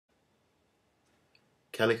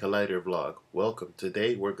Colider vlog. Welcome.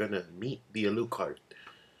 Today we're gonna meet the Alukart.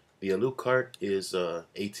 The Alukart is a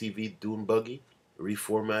ATV dune buggy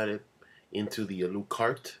reformatted into the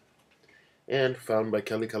Alukart and found by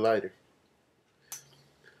Colider.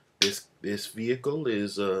 This vehicle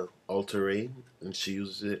is all-terrain, and she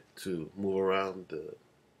uses it to move around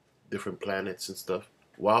different planets and stuff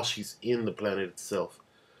while she's in the planet itself.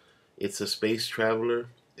 It's a space traveler.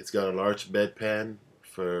 It's got a large bedpan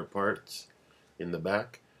for parts in the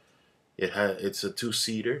back. It's a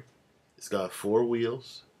two-seater. It's got four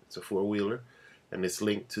wheels. It's a four-wheeler, and it's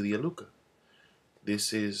linked to the Aluka.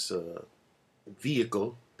 This is a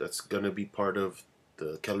vehicle that's gonna be part of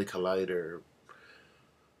the Colider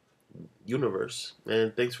universe.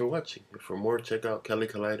 And thanks for watching. For more, check out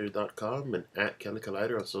colider.com and at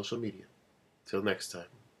Colider on social media. Till next time.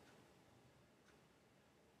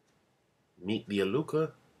 Meet the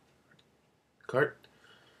Alukart.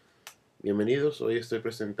 Bienvenidos, hoy estoy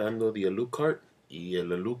presentando The Alukart, y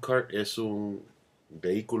el Alukart es un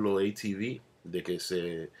vehículo ATV de que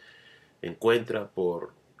se encuentra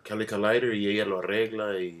por Colider y ella lo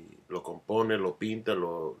arregla y lo compone, lo pinta,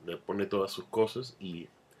 le pone todas sus cosas y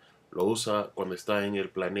lo usa cuando está en el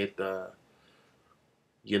planeta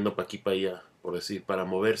yendo para aquí para allá, por decir, para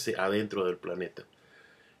moverse adentro del planeta.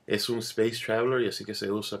 Es un space traveler y así que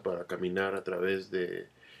se usa para caminar a través de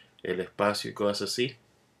el espacio y cosas así.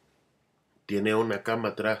 Tiene una cama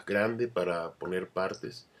atrás grande para poner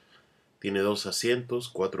partes. Tiene dos asientos,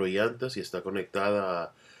 cuatro llantas y está conectada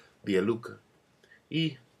a Aluka.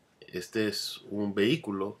 Y este es un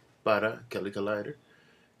vehículo para Colider.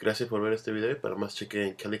 Gracias por ver este video y para más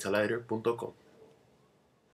chequen en colider.com.